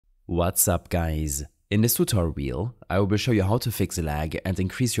What's up guys? In this tutorial, I will show you how to fix lag and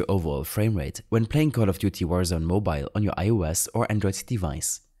increase your overall frame rate when playing Call of Duty Warzone mobile on your iOS or Android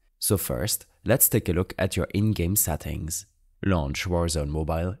device. So first, let's take a look at your in-game settings. Launch Warzone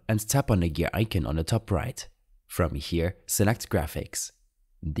mobile and tap on the gear icon on the top right. From here, select Graphics.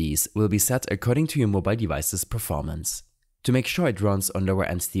 These will be set according to your mobile device's performance. To make sure it runs on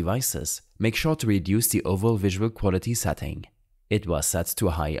lower-end devices, make sure to reduce the overall visual quality setting. It was set to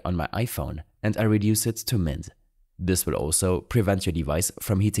high on my iPhone and I reduce it to mid. This will also prevent your device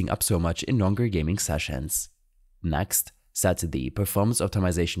from heating up so much in longer gaming sessions. Next, set the Performance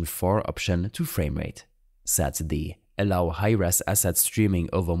Optimization 4 option to frame rate. Set the Allow high-res asset streaming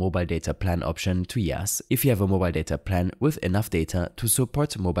over mobile data plan option to yes if you have a mobile data plan with enough data to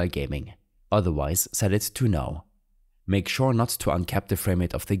support mobile gaming. Otherwise, set it to no. Make sure not to uncap the frame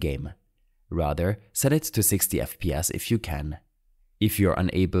rate of the game. Rather, set it to 60 FPS if you can. If you're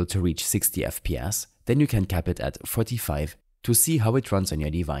unable to reach 60 FPS, then you can cap it at 45 to see how it runs on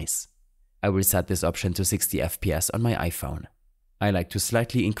your device. I will set this option to 60 FPS on my iPhone. I like to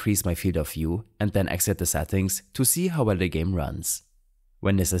slightly increase my field of view and then exit the settings to see how well the game runs.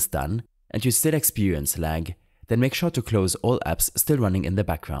 When this is done and you still experience lag, then make sure to close all apps still running in the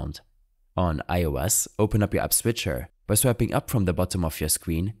background. On iOS, open up your app switcher by swiping up from the bottom of your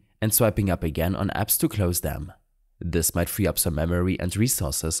screen and swiping up again on apps to close them. This might free up some memory and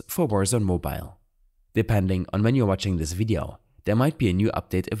resources for Warzone Mobile. Depending on when you're watching this video, there might be a new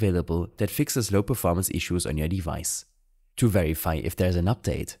update available that fixes low performance issues on your device. To verify if there's an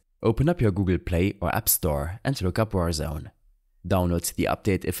update, open up your Google Play or App Store and look up Warzone. Download the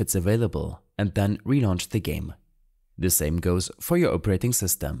update if it's available and then relaunch the game. The same goes for your operating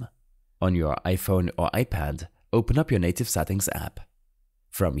system. On your iPhone or iPad, open up your native settings app.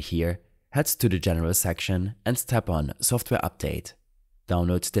 From here, head to the General section and tap on Software Update.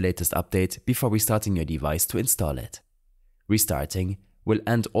 Download the latest update before restarting your device to install it. Restarting will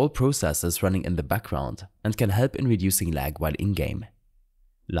end all processes running in the background and can help in reducing lag while in-game.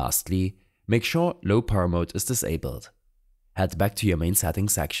 Lastly, make sure low power mode is disabled. Head back to your main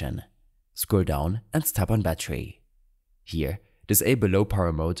settings section. Scroll down and tap on Battery. Here, disable low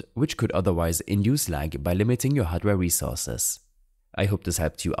power mode, which could otherwise induce lag by limiting your hardware resources. I hope this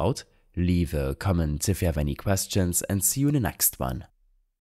helped you out. Leave a comment if you have any questions and see you in the next one.